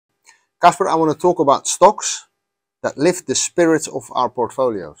Casper, I want to talk about stocks that lift the spirits of our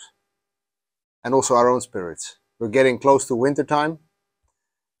portfolios and also our own spirits. We're getting close to winter time.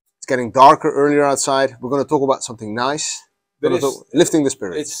 It's getting darker earlier outside. We're going to talk about something nice. Lifting the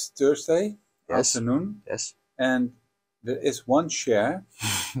spirits. It's Thursday afternoon. Yes. And there is one share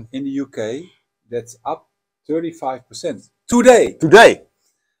in the UK that's up 35% today.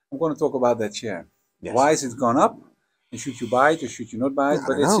 I'm going to talk about that share. Yes. Why has it gone up? And should you buy it or should you not buy it?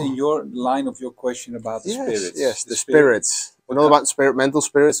 But it's in your line of your question about the spirits. Yes, the spirits. We're not about mental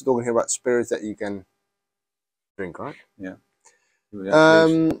spirits. We're talking here about spirits that you can drink, right? Yeah.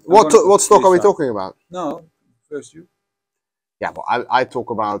 What stock are we talking about? No, first you. Yeah, well, I talk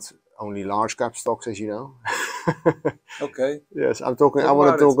about only large cap stocks, as you know. Okay. Yes, I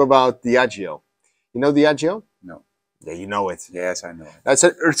want to talk about Diageo. You know Diageo? No. Yeah, you know it. Yes, I know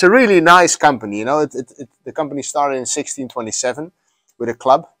it. It's a really nice company. You know, the company started in 1627 with a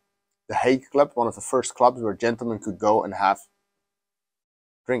club, the Hague Club, one of the first clubs where gentlemen could go and have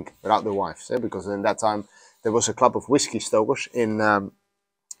drink without their wives. Because in that time there was a club of whiskey stokers in the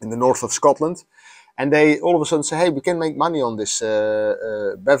north of Scotland, and they all of a sudden say, "Hey, we can make money on this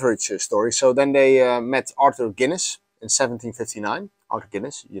beverage story." So then they met Arthur Guinness in 1759. Arthur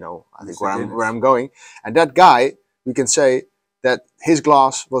Guinness, you know, I think where I'm going, and that guy. We can say that his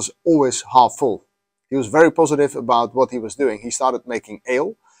glass was always half full. He was very positive about what he was doing. He started making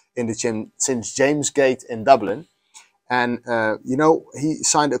ale in the St. James Gate in Dublin. And, you know, he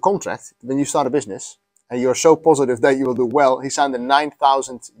signed a contract. When you start a business and you're so positive that you will do well, he signed a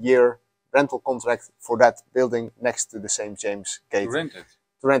 9,000-year rental contract for that building next to the St. James Gate. To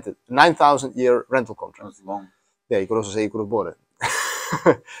rent it. 9,000-year rental contract. That's long. Yeah, you could also say you could have bought it.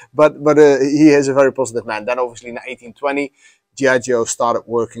 but he is a very positive man. Then obviously in 1820, Diageo started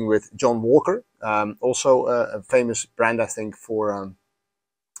working with John Walker, also a famous brand, I think, for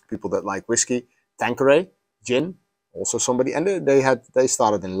people that like whiskey. Tanqueray, gin, also somebody, and they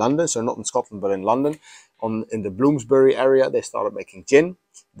started in London, so not in Scotland but in London, in the Bloomsbury area. They started making gin,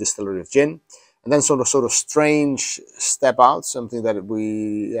 distillery of gin, and then sort of strange step out, something that were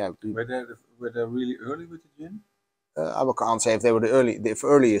they really early with the gin? I can't say if they were the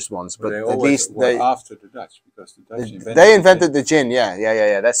earliest ones, but they at least were after the Dutch, because the Dutch invented the gin.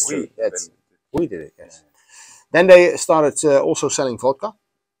 Yeah. That's true. We did it. Yes. Then they started also selling vodka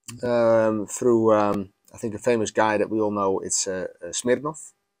through I think a famous guy that we all know. It's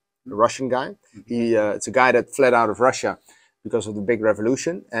Smirnov, a Russian guy. It's a guy that fled out of Russia because of the big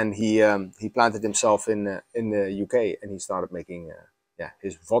revolution, and he planted himself in the UK, and he started making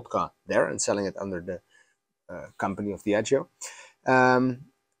his vodka there and selling it under the company of Diageo.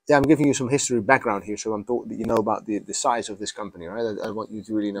 I'm giving you some history background here, so you know about the size of this company, right? I want you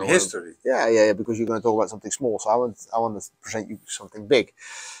to really know history. Yeah, because you're going to talk about something small, so I want to present you something big.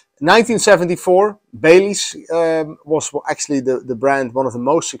 1974, Bailey's was actually the brand, one of the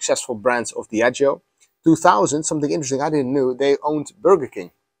most successful brands of Diageo. 2000, something interesting I didn't know, they owned Burger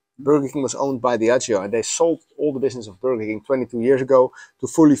King. Burger King was owned by Diageo, and they sold all the business of Burger King 22 years ago to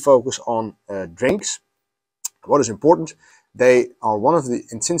fully focus on drinks. What is important, they are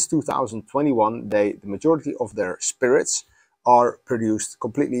and since 2021, the majority of their spirits are produced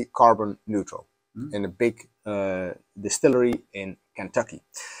completely carbon neutral in a big distillery in Kentucky.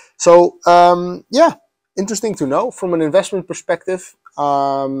 So, interesting to know from an investment perspective.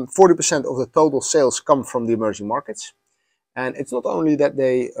 40% of the total sales come from the emerging markets. And it's not only that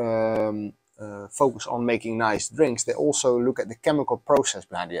they focus on making nice drinks, they also look at the chemical process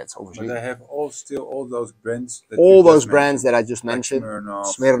behind it. Obviously. But they have all those brands. That I just mentioned, like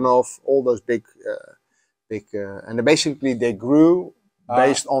Smirnov, all those big, and basically they grew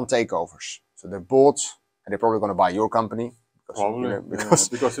based on takeovers. So they're bought, and they're probably going to buy your company.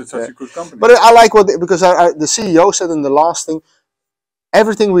 Because it's such a good company. But I like because the CEO said in the last thing,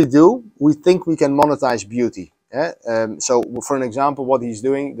 everything we do, we think we can monetize beauty. So for an example, what he's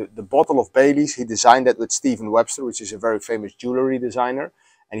doing, the bottle of Bailey's, he designed that with Stephen Webster, which is a very famous jewelry designer.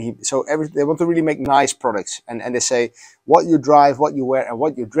 And they want to really make nice products. And they say, what you drive, what you wear, and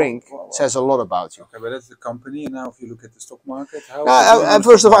what you drink says a lot about you. Okay, but that's the company. And now if you look at the stock market,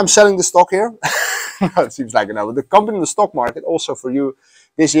 first of all, I'm selling the stock here. It seems like but the company in the stock market, also for you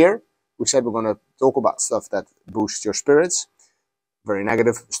this year, we said we're going to talk about stuff that boosts your spirits. Very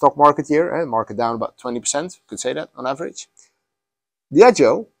negative stock market year, market down about 20%, could say that on average.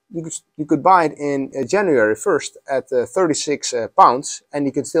 Diageo, you could buy it in January 1st at 36 pounds, and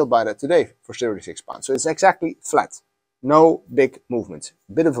you can still buy that today for 36 pounds. So it's exactly flat, no big movement.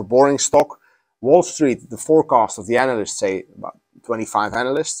 A bit of a boring stock. Wall Street, the forecast of the analysts say, about 25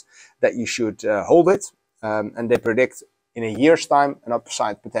 analysts, that you should hold it, and they predict In a year's time, an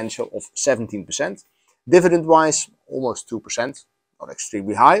upside potential of 17%. Dividend-wise, almost 2%. Not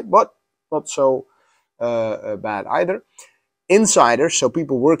extremely high, but not so bad either. Insiders, so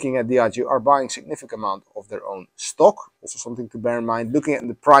people working at Diageo, are buying significant amount of their own stock. Also something to bear in mind. Looking at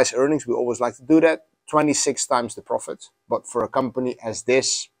the price earnings, we always like to do that. 26 times the profit. But for a company as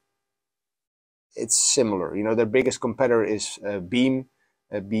this, it's similar. You know, their biggest competitor is Beam,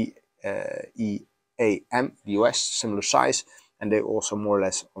 B-E-A-M, the US, similar size. And they're also more or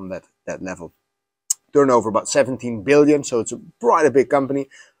less on that level. Turnover about 17 billion, so it's quite a big company.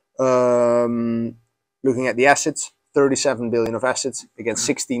 Looking at the assets, 37 billion of assets against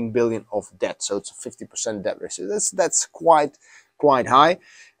 16 billion of debt, so it's a 50% debt ratio. That's quite high.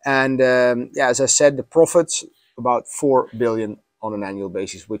 And yeah, as I said, the profits about 4 billion on an annual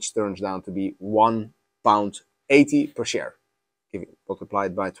basis, which turns down to be £1.80 per share.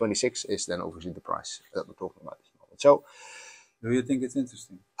 Multiplied by 26 is then obviously the price that we're talking about this moment. So, do you think it's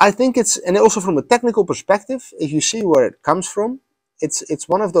interesting? I think it's, and also from a technical perspective, if you see where it comes from, it's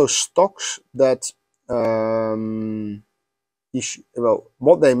one of those stocks that well,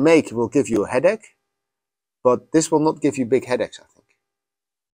 what they make will give you a headache, but this will not give you big headaches, I think.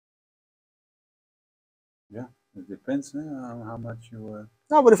 Yeah, it depends on how much you.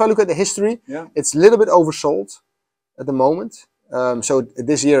 No, but if I look at the history, yeah, it's a little bit oversold at the moment. So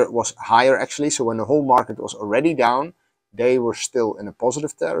this year was higher actually. So when the whole market was already down, they were still in a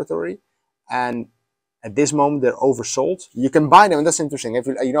positive territory, and at this moment they're oversold. You can buy them, and that's interesting. If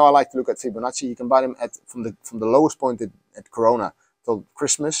you know, I like to look at Fibonacci. You can buy them from the lowest point at Corona till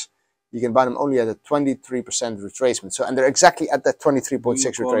Christmas. You can buy them only at a 23% retracement. So, and they're exactly at that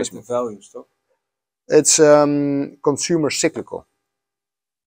 23.6 retracement. It the value stock? It's consumer cyclical.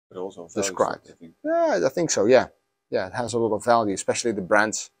 But also described. Stock, I think. Yeah, I think so. Yeah, yeah, it has a lot of value, especially the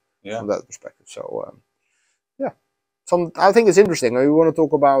brands from that perspective. So, yeah. I think it's interesting. We want to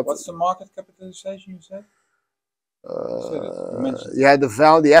talk about. What's the market capitalization you said? Yeah,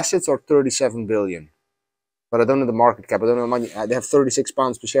 the assets are 37 billion, but I don't know the market cap. I don't know the money. They have 36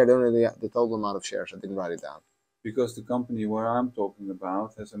 pounds per share. I don't know the total amount of shares. I didn't write it down. Because the company where I'm talking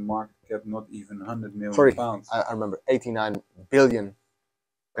about has a market cap not even 100 million pounds. I remember 89 billion.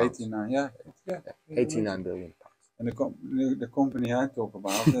 Pounds. 89, yeah. 89 billion pounds. And the company I talk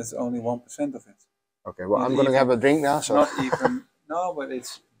about has only 1% of it. Okay, well, I'm going to have a drink now. So not even, no, but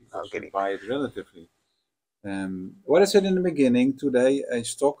it's because you buy it relatively. What I said in the beginning, today a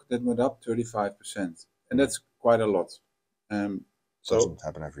stock that went up 35%. And that's quite a lot. Doesn't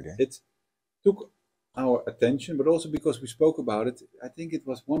happen every day. It took our attention, but also because we spoke about it. I think it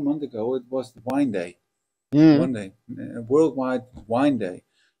was 1 month ago, it was the wine day. One day, worldwide wine day.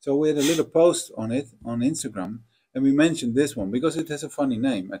 So we had a little post on it on Instagram, and we mentioned this one because it has a funny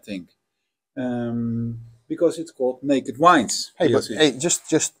name, I think. Because it's called Naked Wines. Hey, but hey,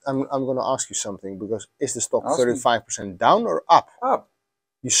 just I'm going to ask you something, because is the stock 35% down or up? Up.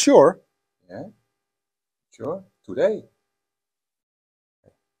 You sure? Yeah, sure. Today.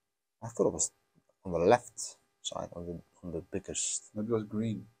 I thought it was on the left side, on the biggest. It was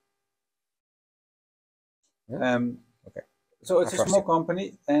green. Yeah. Okay. So it's a small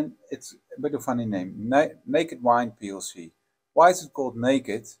company, and it's a bit of a funny name. Naked Wine PLC. Why is it called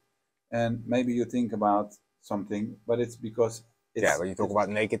Naked? And maybe you think about something, but it's because it's, when you talk about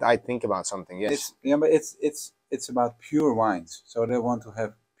naked, I think about something. Yes. But it's about pure wines. So they want to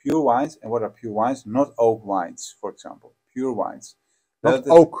have pure wines, and what are pure wines? Not oak wines, for example. Pure wines. Not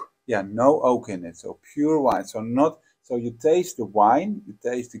oak. Yeah, no oak in it. So pure wine. So not. So you taste the wine, you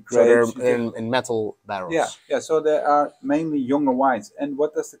taste the grapes. So they're in metal barrels. Yeah. So they are mainly younger wines. And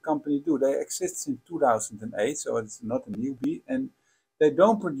what does the company do? They exist since 2008, so it's not a newbie, and they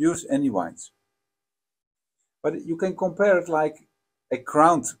don't produce any wines. But you can compare it like a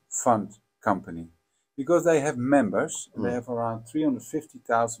crowdfund company, because they have members, and they have around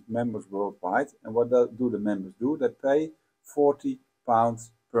 350,000 members worldwide. And what do the members do? They pay £40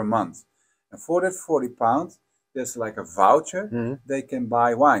 per month. And for that £40, there's like a voucher, they can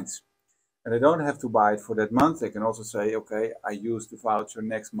buy wines. And they don't have to buy it for that month. They can also say, okay, I use the voucher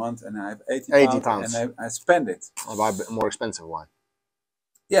next month and I have 80 pounds and I spend it. I'll buy a more expensive wine.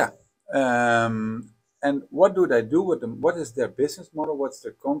 Yeah. And what do they do with them? What is their business model? What's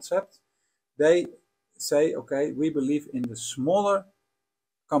their concept? They say, okay, we believe in the smaller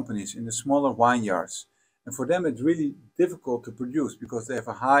companies, in the smaller vineyards. And for them, it's really difficult to produce because they have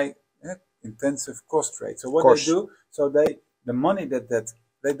a high intensive cost rate. So what they do, so the money that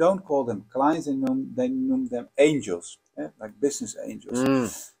they don't call them clients, they name them angels, like business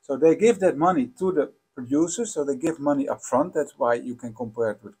angels. So they give that money to the producers, so they give money up front. That's why you can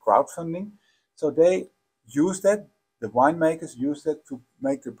compare it with crowdfunding. So they use that, the winemakers use that to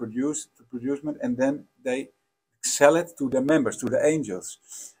make the producement, and then they sell it to the members, to the angels.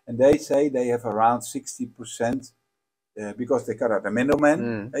 And they say they have around 60%, because they cut out the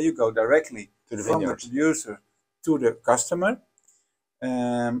middleman, and you go directly To the from vineyards. the producer to the customer.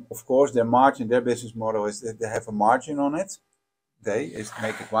 Of course, their margin, their business model is that they have a margin on it. They is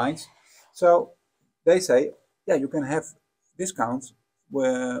making wines. So they say, yeah, you can have discounts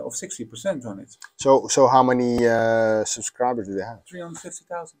of 60% on it. So how many subscribers do they have?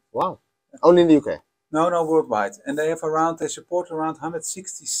 350,000. Wow. Only in the UK. No, worldwide. And they have around, they support around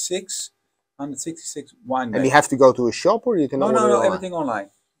 166 winemakers. And you have to go to a shop, or you can order online? Everything online.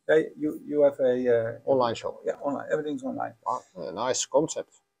 You have a Online shop. Yeah, online. Everything's online. Wow, a nice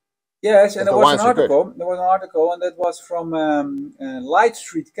concept. Yes, and The there was an wines are good. article. There was an article, and that was from Light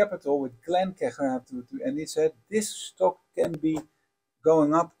Street Capital with Glenn Kegger, and he said this stock can be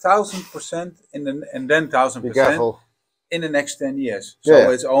going up 1,000% and then 1,000% Be careful. in the next 10 years. So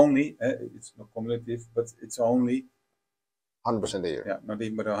Yeah. it's only it's not cumulative, but it's only 100% a year. not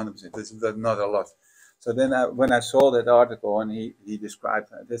even but 100%. That's not a lot. So then when I saw that article, and he described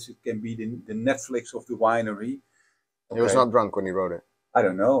this, it can be the Netflix of the winery. Okay. He was not drunk when he wrote it. I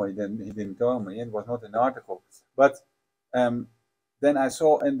don't know. He didn't tell me. It was not an article. But then I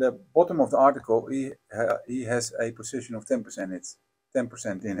saw in the bottom of the article he has a position of 10% it,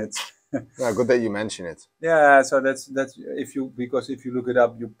 10% in it. Yeah, good that you mention it. Yeah. So that's if you look it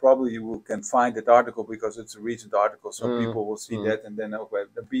up, you probably can find that article because it's a recent article. So people will see that, and then okay,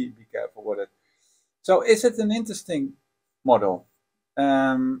 be careful with it. So is it an interesting model?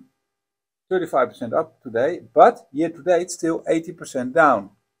 35% up today, but year to date still 80% down.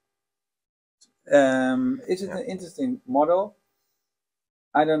 Is it an interesting model?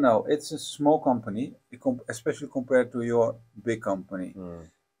 I don't know. It's a small company, especially compared to your big company.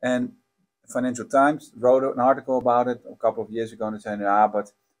 And Financial Times wrote an article about it a couple of years ago and said,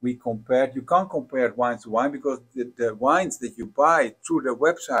 but you can't compare wines to wine because the wines that you buy through the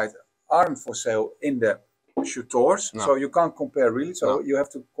website aren't for sale in the stores, so you can't compare really. So you have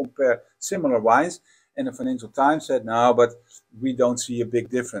to compare similar wines. And the Financial Times said, no, but we don't see a big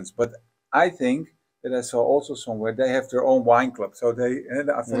difference. But I think that I saw also somewhere they have their own wine club. So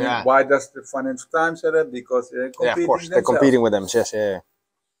why does the Financial Times say that? Because they're competing. Yeah, of course, they're competing with them. Yes, yeah.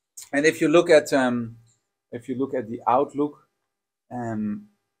 And if you look at the outlook,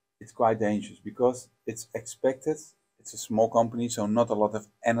 it's quite dangerous because it's expected. It's a small company, so not a lot of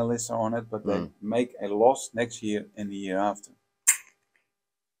analysts are on it, but they make a loss next year and the year after.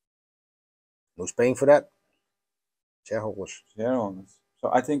 Who's paying for that? Shareholders. So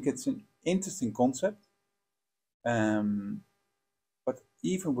I think it's an interesting concept. But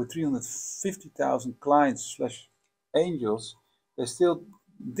even with 350,000 clients / angels, they still,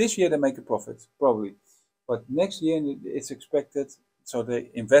 this year they make a profit, probably. But next year it's expected. So they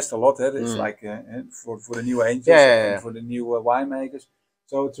invest a lot. It's like for the new angels and for the new winemakers.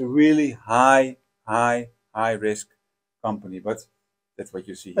 So it's a really high risk company. But that's what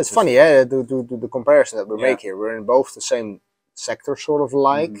you see. It's funny, yeah, the comparison that we make here. We're in both the same sector, sort of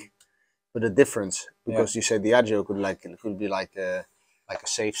like, but the difference because you say Diageo could be like a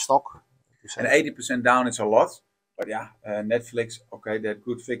safe stock. And 80% down is a lot. But Netflix, okay, they had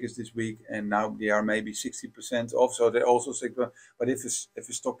good figures this week, and now they are maybe 60% off. So they also say, but if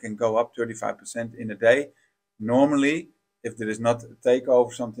a stock can go up 35% in a day, normally, if there is not a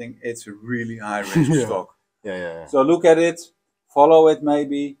takeover something, it's a really high risk stock. Yeah. So look at it, follow it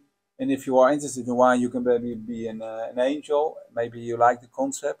maybe, and if you are interested in wine, you can maybe be an angel. Maybe you like the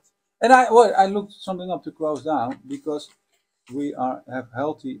concept. And I looked something up to close down because we have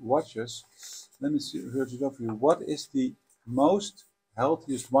healthy watchers. Let me search it up for you. What is the most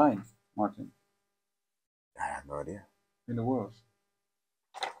healthiest wine, Martin? I have no idea. In the world?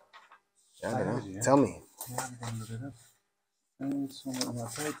 Yeah, I don't know. Tell me. Yeah, I'm going to look it up. It's somewhere on my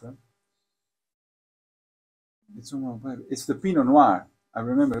paper. It's the Pinot Noir. I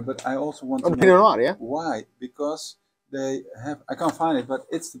remember, but I also want to know Pinot Noir, yeah? Why? Because they have, I can't find it, but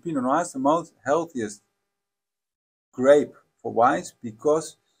it's the Pinot Noir. It's the most healthiest grape for wines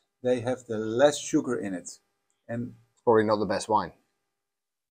because they have the less sugar in it. And it's probably not the best wine.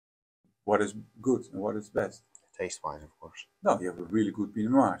 What is good and what is best? Taste wise, of course. No, you have a really good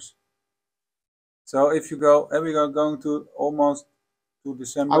Pinot Noirs. So if you go, and we are going to almost to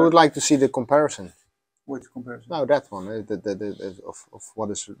December. I would like to see the comparison. Which comparison? No, that one. Of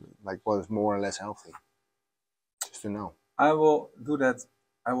what is more or less healthy. Just to know. I will do that.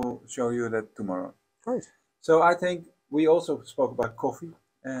 I will show you that tomorrow. Great. So I think we also spoke about coffee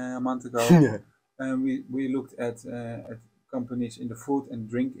a month ago. And we looked at companies in the food and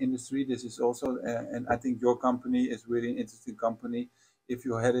drink industry. This is also, and I think your company is really an interesting company. If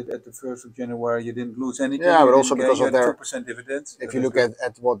you had it at the 1st of January, you didn't lose anything. Yeah, but you also didn't because gain, of you had their 2% dividends. If you look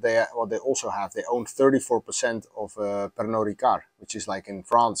at what they also have, they own 34% of Pernod Ricard, which is like in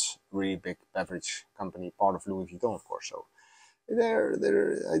France, really big beverage company, part of Louis Vuitton, of course. So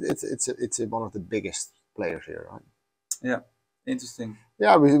it's one of the biggest players here, right? Yeah, interesting.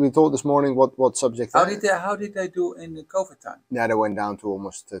 Yeah, we told this morning what subject. How did they do in the COVID time? Yeah, they went down to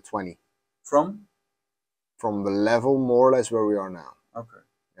almost 20 From the level more or less where we are now. Okay.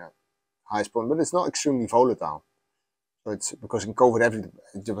 Yeah, highest point, but it's not extremely volatile. So it's because in COVID,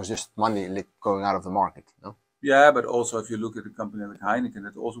 there was just money going out of the market. No. Yeah, but also if you look at a company like Heineken,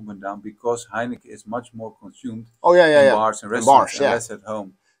 it also went down because Heineken is much more consumed in bars and restaurants and less at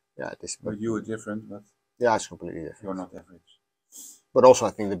home. Yeah, but you are different, but yeah, it's completely different. You're not average. But also, I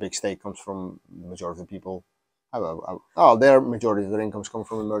think the big stake comes from the majority of the people. Their majority of their incomes come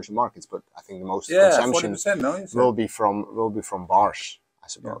from emerging markets, but I think the most consumption 40%, will be from bars, I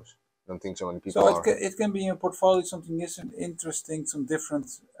suppose. Yeah. I don't think so many people. So it can be in a portfolio something interesting, some different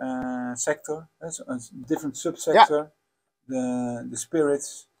sector, different subsector. Yeah. The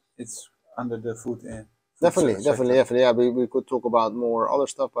spirits, it's under the food. Definitely. Yeah, we could talk about more other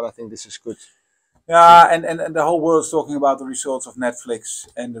stuff, but I think this is good. Yeah, and the whole world's talking about the results of Netflix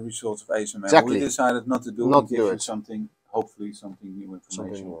and the results of ASMR. Exactly. We decided not to do it. Give you something, hopefully something new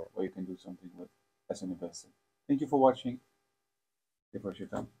information where you can do something with as an investor. Thank you for watching. It was your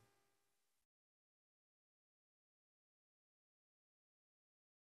time.